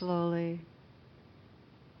exhale slowly.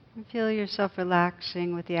 And feel yourself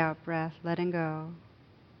relaxing with the out-breath, letting go.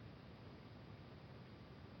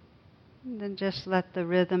 And then just let the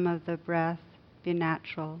rhythm of the breath be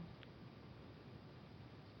natural.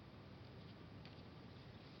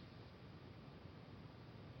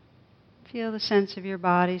 Feel the sense of your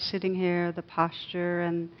body sitting here, the posture,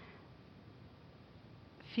 and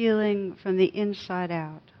feeling from the inside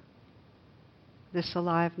out this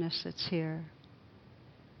aliveness that's here.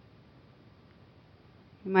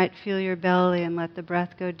 You might feel your belly and let the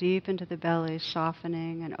breath go deep into the belly,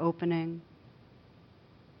 softening and opening.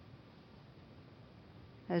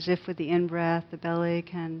 As if with the in-breath, the belly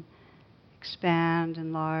can expand,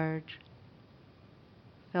 enlarge,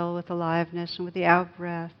 fill with aliveness, and with the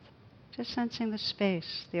out-breath, just sensing the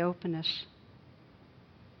space, the openness.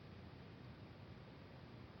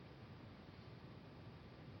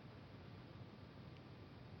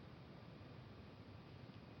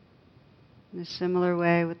 In a similar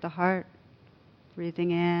way with the heart,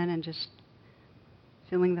 breathing in and just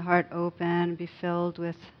feeling the heart open, be filled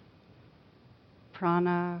with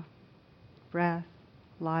prana, breath,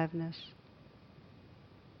 aliveness.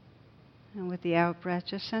 And with the out-breath,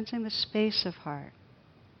 just sensing the space of heart.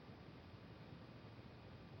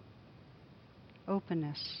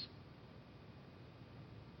 Openness.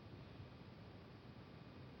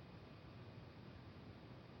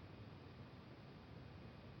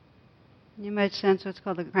 You might sense what's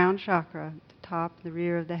called the crown chakra, the top, the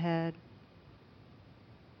rear of the head.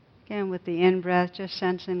 Again, with the in-breath, just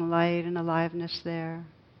sensing light and aliveness there.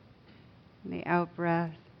 And the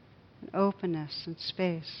out-breath, and openness and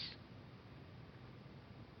space.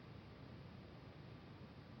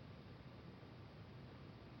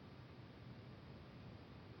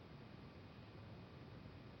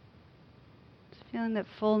 Feeling that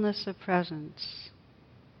fullness of presence.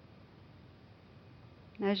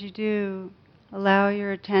 And as you do, allow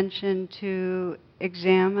your attention to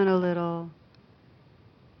examine a little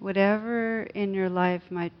whatever in your life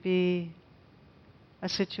might be a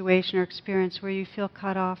situation or experience where you feel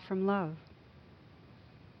cut off from love.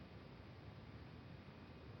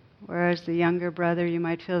 Whereas the younger brother, you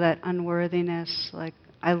might feel that unworthiness, like,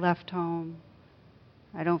 I left home,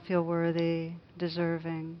 I don't feel worthy,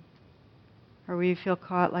 deserving. Or where you feel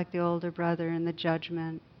caught like the older brother in the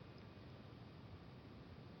judgment.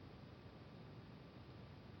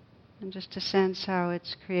 And just to sense how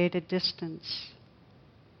it's created distance.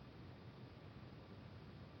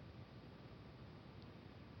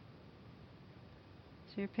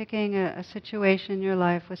 So you're picking a situation in your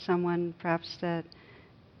life with someone perhaps that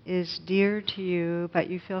is dear to you but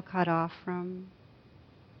you feel cut off from,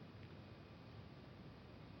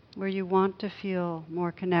 where you want to feel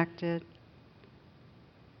more connected,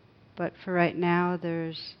 but for right now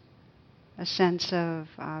there's a sense of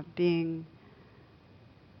being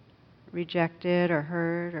rejected or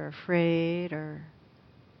hurt or afraid or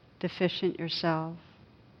deficient yourself,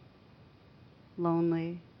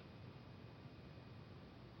 lonely.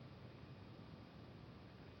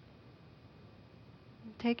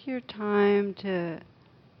 Take your time to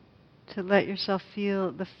let yourself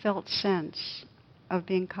feel the felt sense of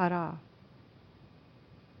being cut off,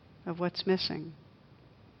 of what's missing,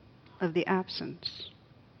 of the absence.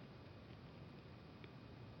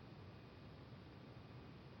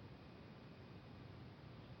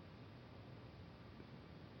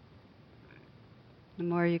 The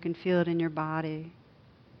more you can feel it in your body,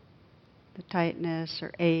 the tightness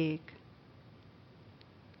or ache,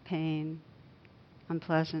 pain,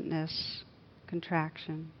 unpleasantness,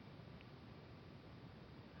 contraction,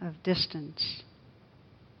 of distance,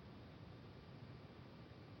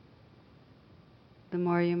 the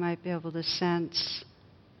more you might be able to sense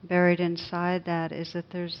buried inside that is that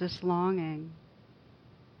there's this longing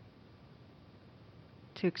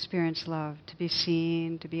to experience love, to be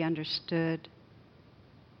seen, to be understood,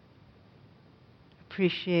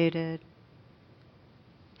 appreciated,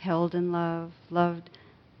 held in love, loved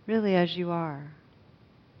really as you are.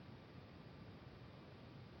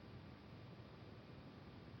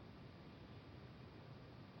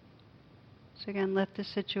 So again, let the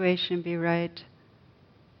situation be right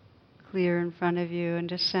clear in front of you and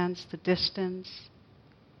just sense the distance,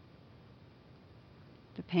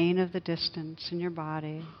 the pain of the distance in your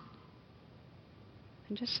body,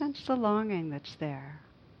 and just sense the longing that's there.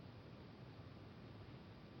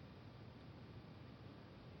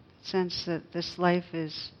 Sense that this life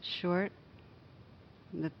is short,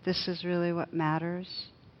 and that this is really what matters.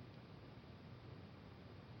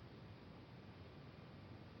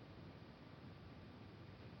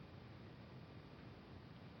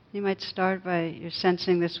 You might start by you're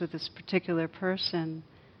sensing this with this particular person,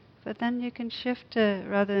 but then you can shift to,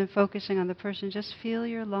 rather than focusing on the person, just feel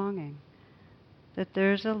your longing. That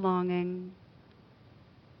there's a longing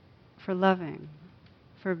for loving,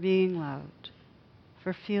 for being loved,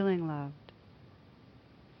 for feeling loved.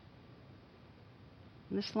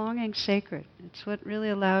 And this longing's sacred. It's what really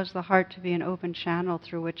allows the heart to be an open channel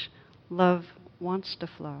through which love wants to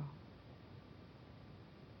flow.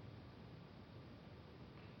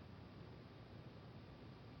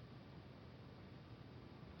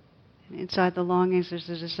 Inside the longings there's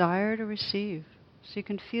a desire to receive. So you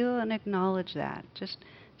can feel and acknowledge that. Just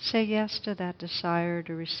say yes to that desire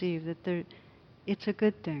to receive, that it's a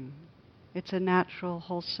good thing. It's a natural,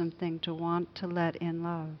 wholesome thing to want to let in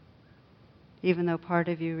love, even though part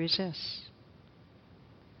of you resists.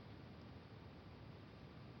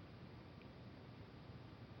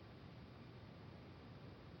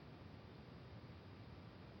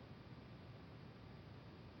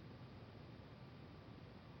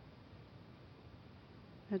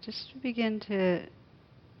 Now just begin to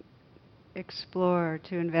explore,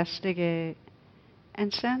 to investigate,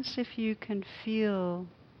 and sense if you can feel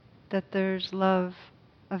that there's love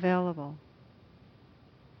available.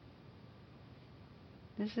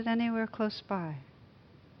 Is it anywhere close by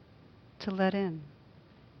to let in?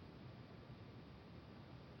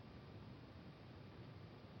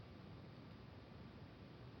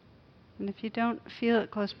 And if you don't feel it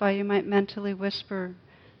close by, you might mentally whisper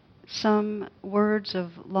some words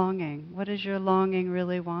of longing. What is your longing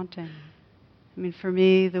really wanting? I mean, for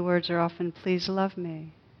me, the words are often, please love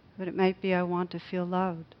me. But it might be, I want to feel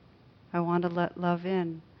loved. I want to let love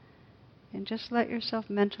in. And just let yourself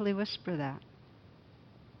mentally whisper that,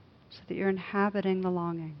 so that you're inhabiting the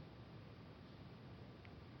longing.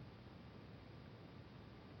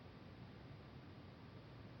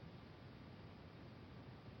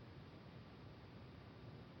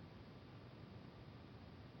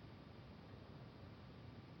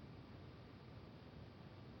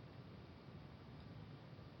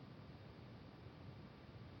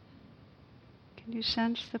 Can you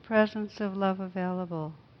sense the presence of love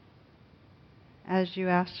available as you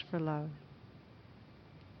ask for love?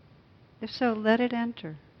 If so, let it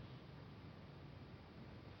enter.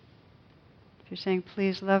 If you're saying,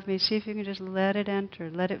 please love me, see if you can just let it enter,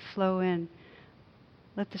 let it flow in.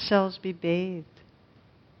 Let the cells be bathed.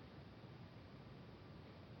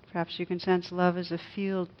 Perhaps you can sense love as a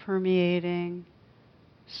field permeating,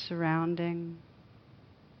 surrounding.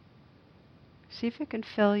 See if it can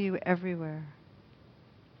fill you everywhere.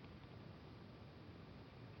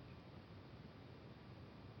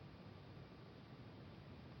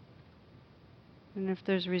 And if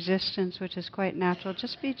there's resistance, which is quite natural,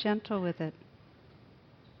 just be gentle with it.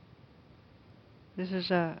 This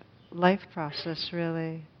is a life process,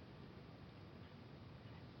 really.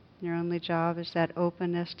 Your only job is that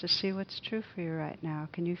openness to see what's true for you right now.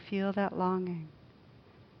 Can you feel that longing?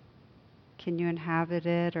 Can you inhabit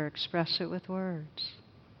it or express it with words?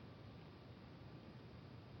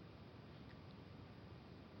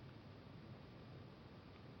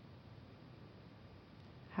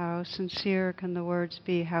 How sincere can the words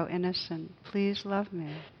be? How innocent? Please love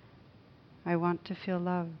me. I want to feel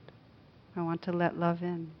loved. I want to let love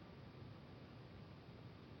in.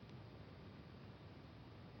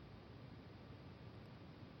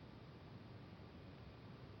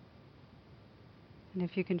 And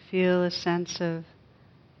if you can feel a sense of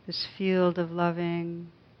this field of loving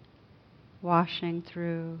washing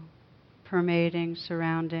through, permeating,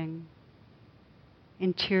 surrounding,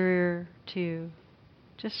 interior to you,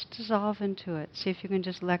 just dissolve into it. See if you can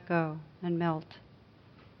just let go and melt.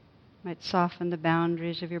 Might soften the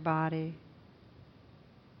boundaries of your body.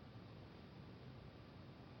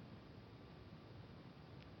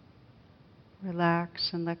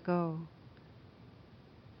 Relax and let go.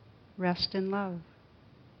 Rest in love.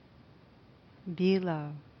 Be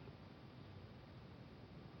love.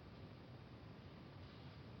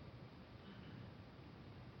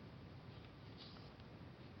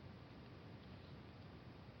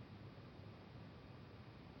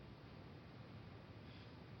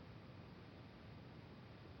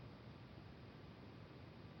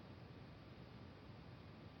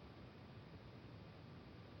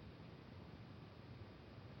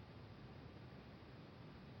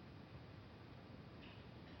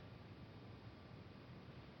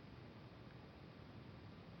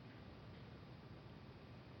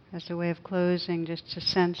 As a way of closing, just to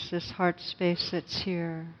sense this heart space that's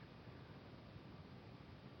here.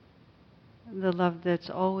 The love that's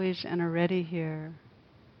always and already here,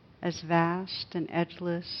 as vast and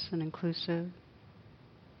edgeless and inclusive.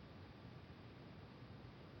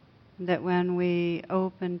 That when we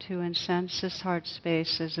open to and sense this heart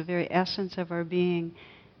space as the very essence of our being,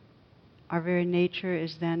 our very nature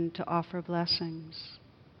is then to offer blessings.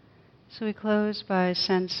 So we close by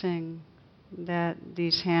sensing that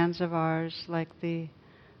these hands of ours, like the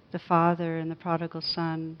Father and the prodigal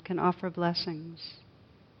son, can offer blessings.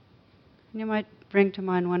 And you might bring to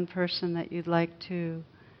mind one person that you'd like to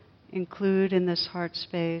include in this heart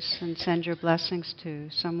space and send your blessings to,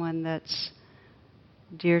 someone that's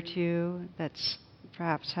dear to you, that's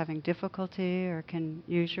perhaps having difficulty or can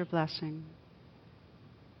use your blessing.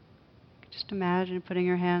 Just imagine putting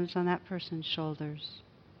your hands on that person's shoulders.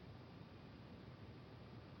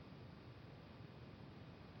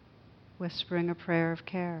 Whispering a prayer of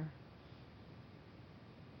care.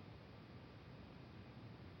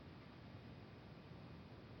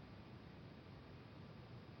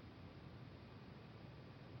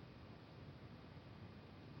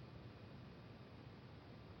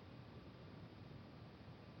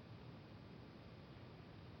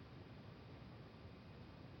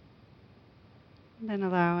 And then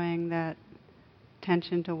allowing that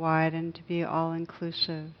tension to widen, to be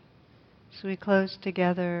all-inclusive. So we close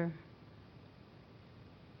together,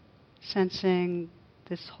 sensing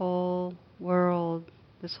this whole world,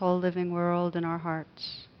 this whole living world in our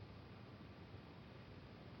hearts.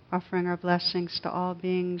 Offering our blessings to all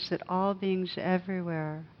beings, that all beings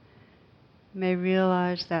everywhere may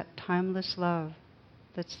realize that timeless love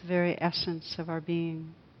that's the very essence of our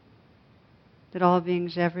being. That all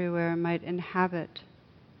beings everywhere might inhabit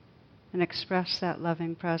and express that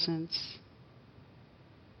loving presence.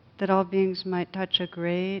 That all beings might touch a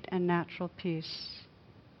great and natural peace.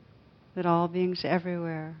 That all beings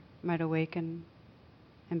everywhere might awaken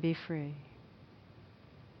and be free.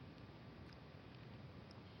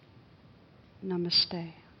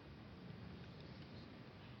 Namaste.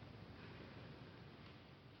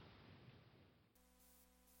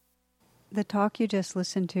 The talk you just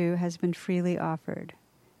listened to has been freely offered.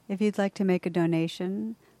 If you'd like to make a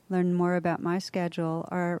donation, learn more about my schedule,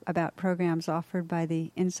 or about programs offered by the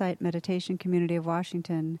Insight Meditation Community of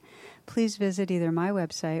Washington, please visit either my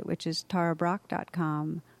website, which is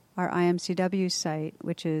tarabrach.com, or IMCW's site,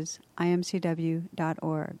 which is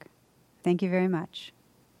imcw.org. Thank you very much.